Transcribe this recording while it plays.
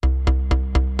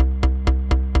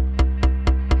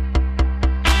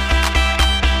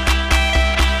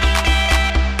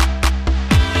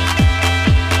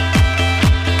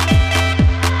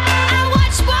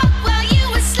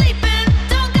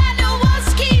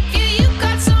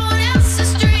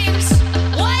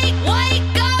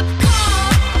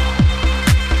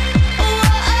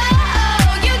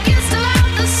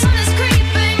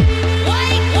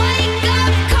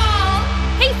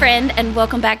and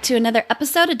welcome back to another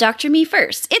episode of Dr. Me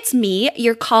First. It's me,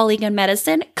 your colleague in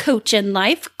medicine, coach in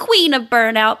life, queen of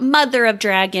burnout, mother of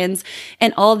dragons,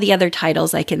 and all the other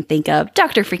titles I can think of,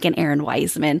 Dr. freaking Erin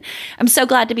Wiseman. I'm so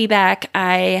glad to be back.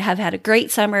 I have had a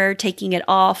great summer taking it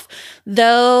off.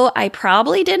 Though I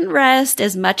probably didn't rest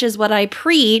as much as what I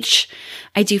preach,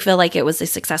 I do feel like it was a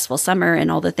successful summer and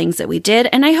all the things that we did,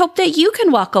 and I hope that you can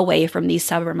walk away from these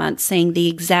summer months saying the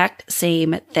exact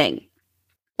same thing.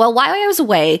 Well, while I was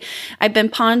away, I've been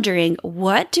pondering,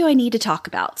 what do I need to talk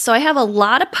about? So I have a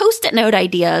lot of Post-it note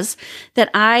ideas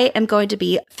that I am going to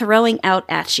be throwing out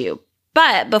at you.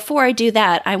 But before I do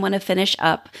that, I want to finish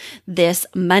up this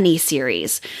money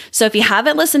series. So if you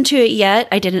haven't listened to it yet,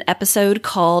 I did an episode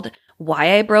called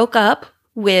Why I Broke Up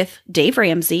with Dave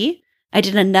Ramsey. I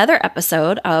did another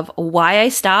episode of why I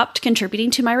stopped contributing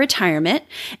to my retirement.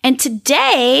 And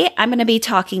today I'm going to be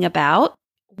talking about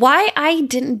why I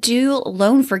didn't do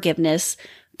loan forgiveness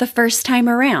the first time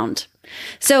around.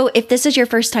 So if this is your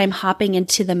first time hopping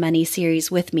into the money series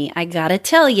with me, I gotta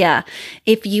tell ya,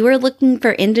 if you are looking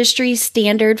for industry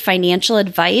standard financial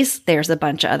advice, there's a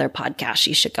bunch of other podcasts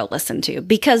you should go listen to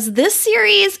because this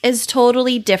series is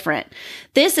totally different.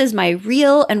 This is my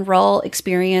real and raw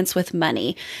experience with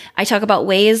money. I talk about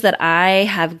ways that I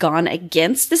have gone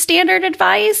against the standard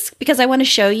advice because I want to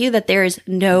show you that there is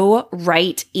no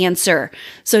right answer.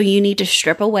 So you need to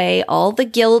strip away all the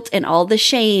guilt and all the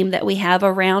shame that we have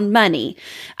around money.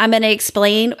 I'm going to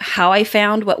explain how I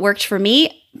found what worked for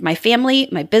me, my family,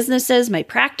 my businesses, my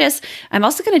practice. I'm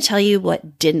also going to tell you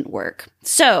what didn't work.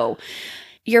 So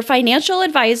your financial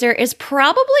advisor is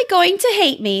probably going to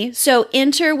hate me, so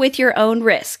enter with your own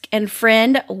risk. And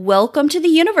friend, welcome to the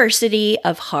University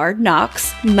of Hard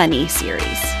Knocks Money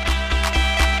Series.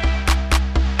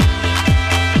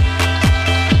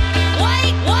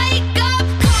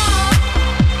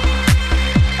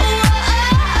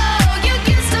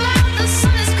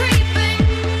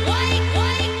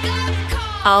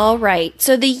 All right.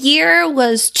 So the year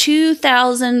was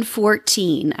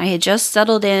 2014. I had just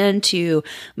settled into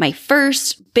my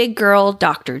first big girl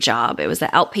doctor job. It was an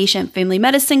outpatient family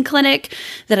medicine clinic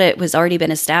that it was already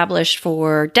been established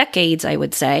for decades, I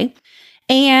would say.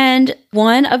 And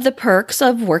one of the perks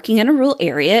of working in a rural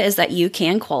area is that you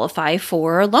can qualify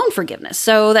for loan forgiveness.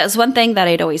 So that's one thing that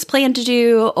I'd always planned to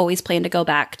do, always planned to go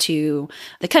back to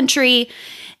the country.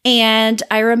 And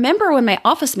I remember when my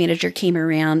office manager came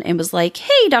around and was like,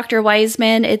 hey, Dr.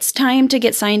 Wiseman, it's time to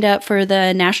get signed up for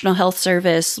the National Health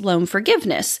Service loan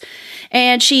forgiveness.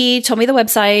 And she told me the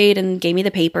website and gave me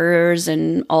the papers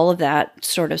and all of that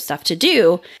sort of stuff to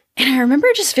do. And I remember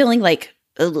just feeling like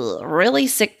really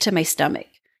sick to my stomach,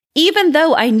 even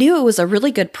though I knew it was a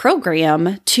really good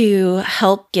program to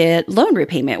help get loan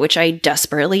repayment, which I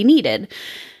desperately needed.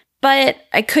 But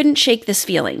I couldn't shake this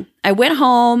feeling. I went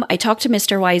home, I talked to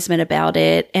Mr. Wiseman about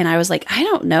it, and I was like, I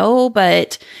don't know,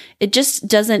 but it just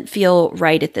doesn't feel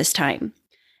right at this time.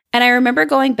 And I remember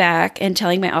going back and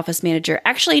telling my office manager,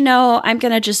 actually, no, I'm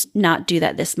going to just not do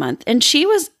that this month. And she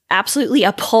was absolutely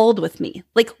appalled with me.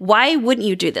 Like, why wouldn't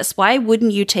you do this? Why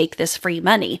wouldn't you take this free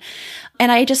money?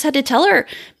 And I just had to tell her,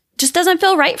 just doesn't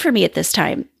feel right for me at this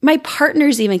time. My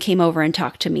partners even came over and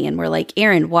talked to me and were like,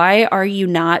 Erin, why are you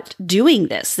not doing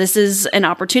this? This is an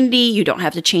opportunity. You don't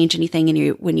have to change anything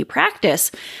when you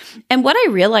practice. And what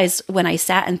I realized when I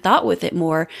sat and thought with it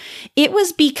more, it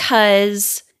was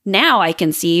because now I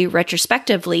can see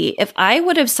retrospectively, if I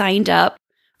would have signed up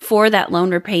for that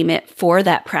loan repayment for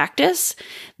that practice,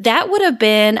 that would have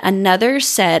been another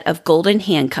set of golden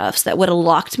handcuffs that would have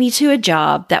locked me to a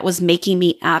job that was making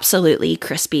me absolutely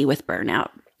crispy with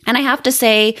burnout. And I have to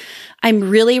say, I'm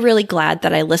really, really glad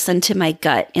that I listened to my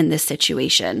gut in this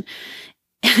situation.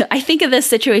 I think of this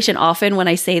situation often when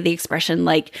I say the expression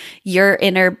like your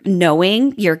inner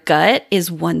knowing, your gut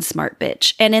is one smart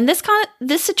bitch. And in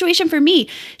this situation for me,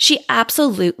 she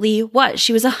absolutely was.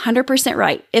 She was 100%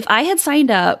 right. If I had signed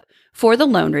up for the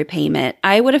loan repayment,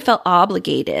 I would have felt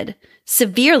obligated,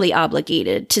 severely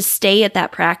obligated to stay at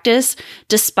that practice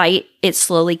despite it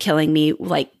slowly killing me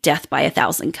like death by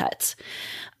 1,000 cuts.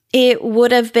 It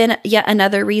would have been yet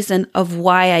another reason of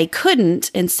why I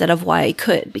couldn't instead of why I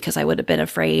could, because I would have been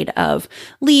afraid of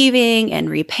leaving and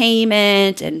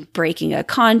repayment and breaking a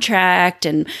contract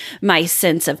and my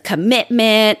sense of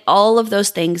commitment, all of those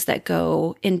things that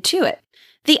go into it.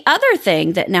 The other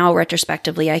thing that now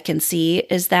retrospectively I can see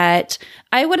is that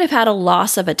I would have had a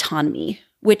loss of autonomy,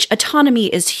 which autonomy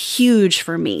is huge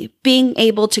for me, being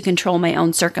able to control my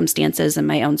own circumstances and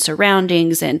my own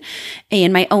surroundings and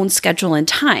my own schedule and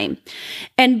time.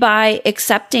 And by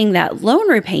accepting that loan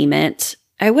repayment,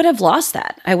 I would have lost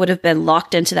that. I would have been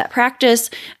locked into that practice.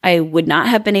 I would not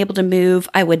have been able to move.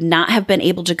 I would not have been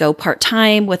able to go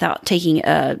part-time without taking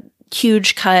a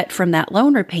huge cut from that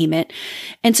loan repayment.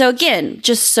 And so again,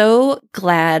 just so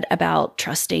glad about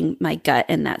trusting my gut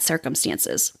in that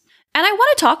circumstances. And I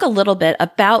want to talk a little bit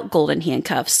about golden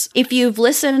handcuffs. If you've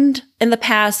listened in the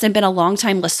past and been a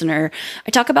longtime listener, I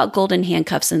talk about golden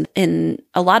handcuffs in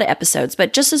a lot of episodes,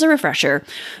 but just as a refresher,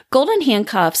 golden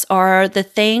handcuffs are the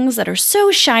things that are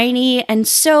so shiny and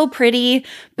so pretty,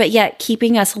 but yet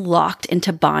keeping us locked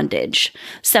into bondage.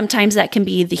 Sometimes that can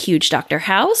be the huge Dr.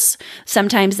 House.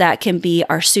 Sometimes that can be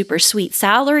our super sweet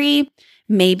salary.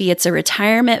 Maybe it's a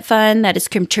retirement fund that is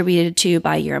contributed to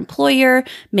by your employer.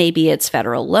 Maybe it's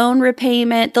federal loan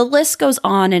repayment. The list goes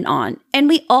on. And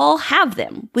we all have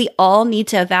them. We all need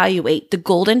to evaluate the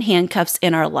golden handcuffs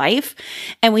in our life.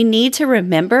 And we need to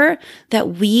remember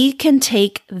that we can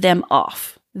take them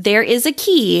off. There is a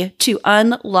key to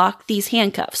unlock these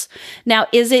handcuffs. Now,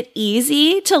 is it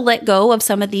easy to let go of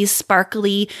some of these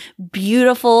sparkly,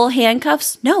 beautiful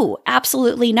handcuffs? No,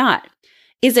 absolutely not.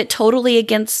 Is it totally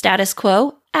against status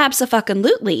quo?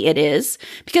 Abso-fucking-lutely it is.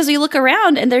 Because we look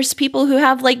around and there's people who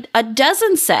have like a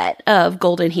dozen set of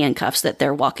golden handcuffs that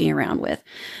they're walking around with.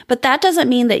 But that doesn't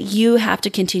mean that you have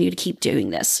to continue to keep doing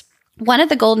this. One of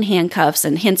the golden handcuffs,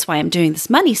 and hence why I'm doing this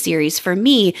money series for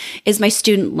me, is my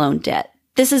student loan debt.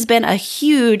 This has been a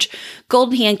huge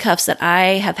golden handcuffs that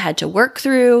I have had to work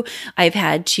through. I've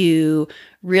had to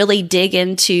really dig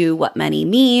into what money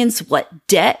means, what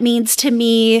debt means to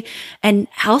me, and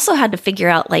I also had to figure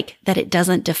out like that it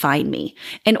doesn't define me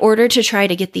in order to try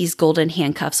to get these golden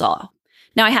handcuffs off.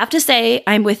 Now, I have to say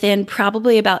I'm within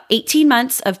probably about 18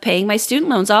 months of paying my student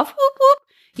loans off. Whoop, whoop.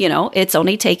 You know, it's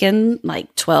only taken like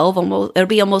it'll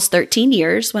be almost 13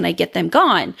 years when I get them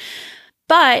gone.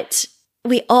 But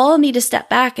we all need to step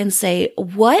back and say,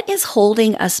 what is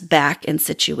holding us back in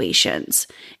situations?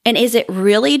 And is it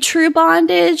really true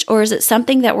bondage, or is it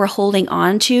something that we're holding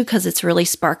on to because it's really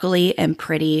sparkly and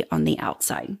pretty on the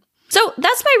outside? So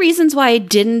that's my reasons why I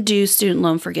didn't do student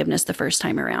loan forgiveness the first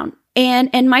time around. And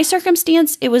in my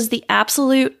circumstance, it was the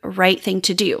absolute right thing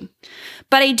to do.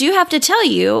 But I do have to tell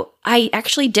you, I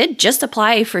actually did just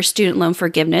apply for student loan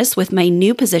forgiveness with my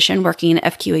new position working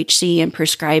at FQHC and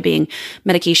prescribing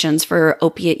medications for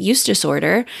opiate use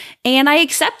disorder, and I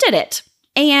accepted it.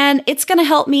 And it's going to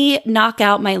help me knock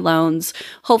out my loans,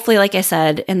 hopefully, like I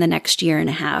said, in the next year and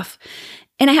a half.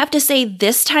 And I have to say,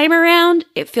 this time around,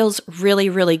 it feels really,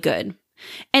 really good.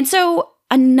 And so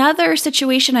another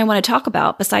situation I want to talk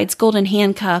about besides golden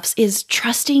handcuffs is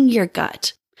trusting your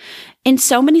gut. In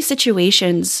so many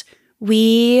situations,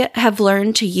 we have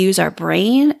learned to use our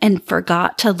brain and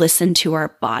forgot to listen to our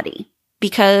body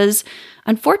because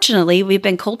unfortunately, we've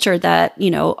been cultured that,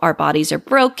 our bodies are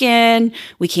broken.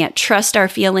 We can't trust our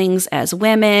feelings as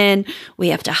women. We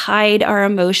have to hide our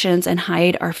emotions and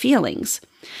hide our feelings.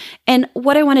 And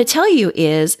what I want to tell you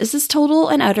is this total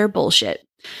and utter bullshit.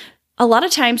 A lot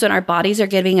of times when our bodies are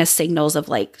giving us signals of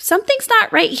like, something's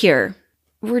not right here,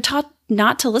 we're taught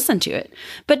not to listen to it.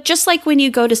 But just like when you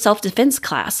go to self-defense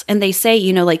class and they say,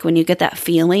 like when you get that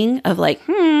feeling of like,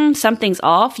 something's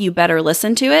off, you better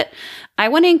listen to it. I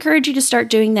want to encourage you to start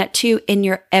doing that too in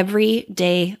your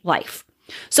everyday life.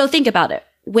 So think about it.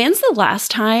 When's the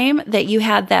last time that you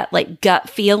had that like gut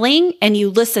feeling and you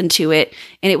listened to it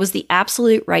and it was the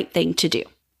absolute right thing to do?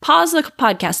 Pause the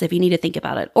podcast if you need to think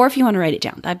about it, or if you want to write it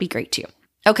down, that'd be great too.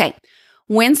 Okay.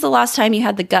 When's the last time you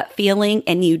had the gut feeling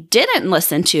and you didn't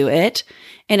listen to it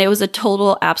and it was a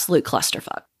total absolute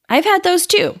clusterfuck? I've had those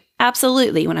too.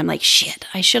 Absolutely. When I'm like, shit,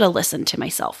 I should have listened to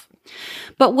myself.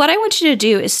 But what I want you to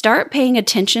do is start paying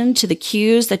attention to the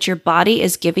cues that your body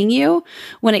is giving you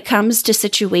when it comes to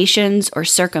situations or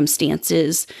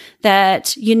circumstances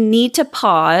that you need to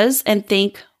pause and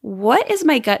think, what is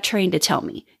my gut trying to tell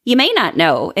me? You may not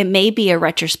know. It may be a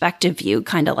retrospective view,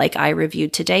 kind of like I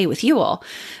reviewed today with you all,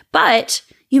 but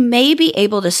you may be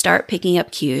able to start picking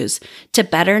up cues to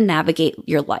better navigate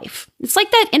your life. It's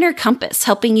like that inner compass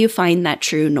helping you find that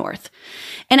true north.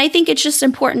 And I think it's just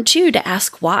important too to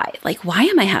ask why. Like, why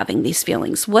am I having these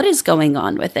feelings? What is going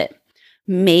on with it?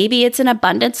 Maybe it's an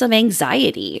abundance of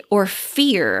anxiety or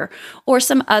fear or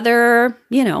some other,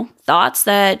 thoughts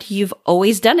that you've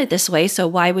always done it this way, so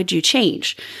why would you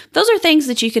change? Those are things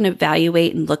that you can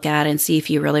evaluate and look at and see if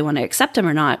you really want to accept them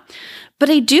or not. But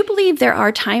I do believe there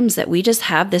are times that we just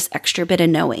have this extra bit of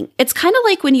knowing. It's kind of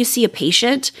like when you see a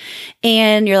patient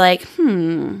and you're like,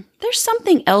 there's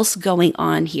something else going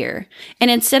on here. And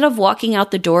instead of walking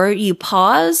out the door, you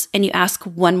pause and you ask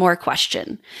one more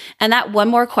question. And that one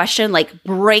more question like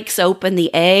breaks open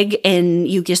the egg and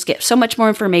you just get so much more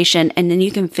information, and then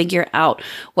you can figure out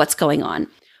what's going on.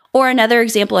 Or another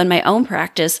example in my own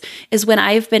practice is when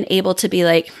I've been able to be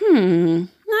like,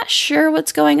 not sure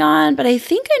what's going on, but I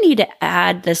think I need to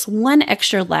add this one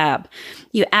extra lab.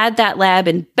 You add that lab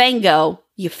and bango,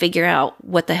 you figure out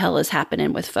what the hell is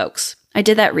happening with folks. I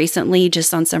did that recently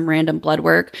just on some random blood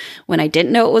work when I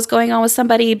didn't know what was going on with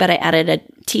somebody, but I added a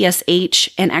TSH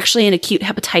and actually an acute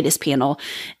hepatitis panel,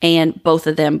 and both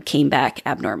of them came back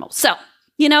abnormal. So,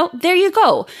 there you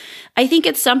go. I think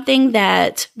it's something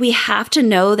that we have to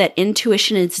know that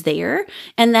intuition is there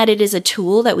and that it is a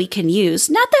tool that we can use.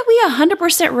 Not that we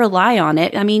 100% rely on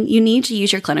it. I mean, you need to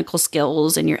use your clinical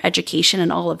skills and your education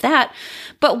and all of that.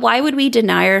 But why would we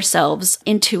deny ourselves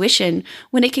intuition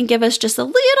when it can give us just a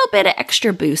little bit of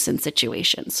extra boost in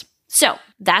situations? So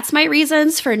that's my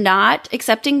reasons for not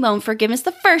accepting loan forgiveness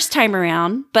the first time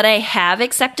around, but I have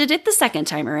accepted it the second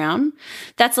time around.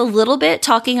 That's a little bit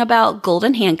talking about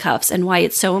golden handcuffs and why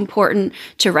it's so important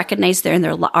to recognize they're in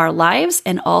our lives,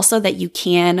 and also that you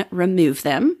can remove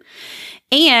them,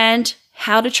 and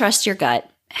how to trust your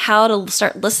gut, how to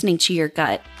start listening to your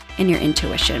gut and your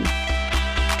intuition.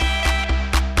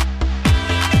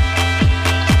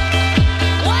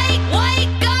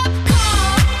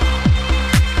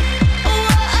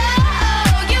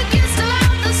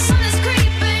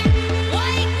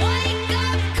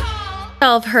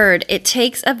 I've heard it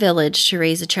takes a village to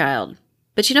raise a child.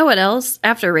 But you know what else?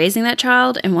 After raising that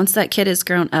child, and once that kid is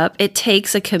grown up, it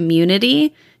takes a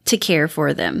community to care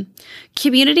for them.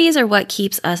 Communities are what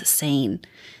keeps us sane.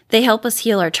 They help us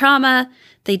heal our trauma.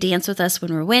 They dance with us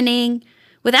when we're winning.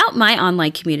 Without my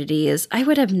online communities, I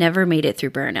would have never made it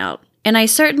through burnout. And I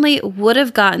certainly would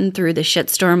have gotten through the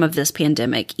shitstorm of this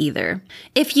pandemic either.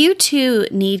 If you too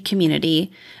need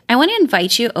community, I want to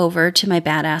invite you over to my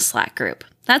Badass Slack group.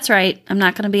 That's right, I'm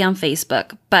not going to be on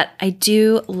Facebook, but I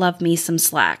do love me some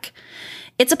Slack.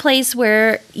 It's a place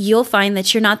where you'll find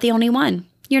that you're not the only one.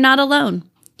 You're not alone.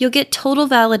 You'll get total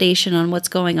validation on what's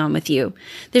going on with you.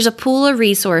 There's a pool of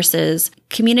resources.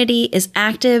 Community is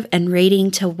active and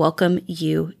waiting to welcome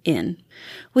you in.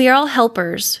 We are all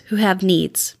helpers who have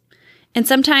needs. And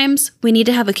sometimes we need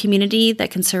to have a community that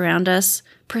can surround us,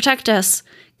 protect us,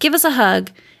 give us a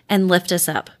hug, and lift us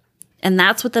up. And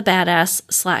that's what the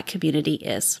Badass Slack community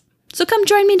is. So come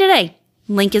join me today.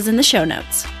 Link is in the show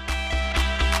notes.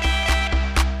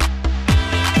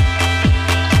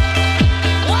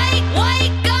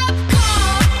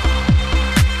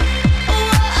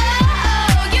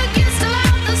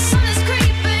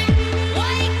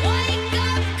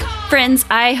 Friends,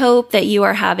 I hope that you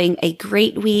are having a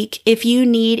great week. If you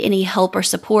need any help or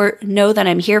support, know that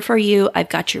I'm here for you. I've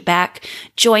got your back.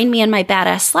 Join me in my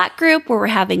Badass Slack group where we're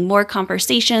having more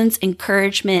conversations,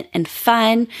 encouragement, and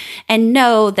fun. And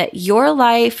know that your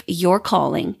life, your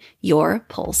calling, your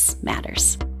pulse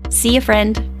matters. See you,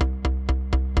 friend.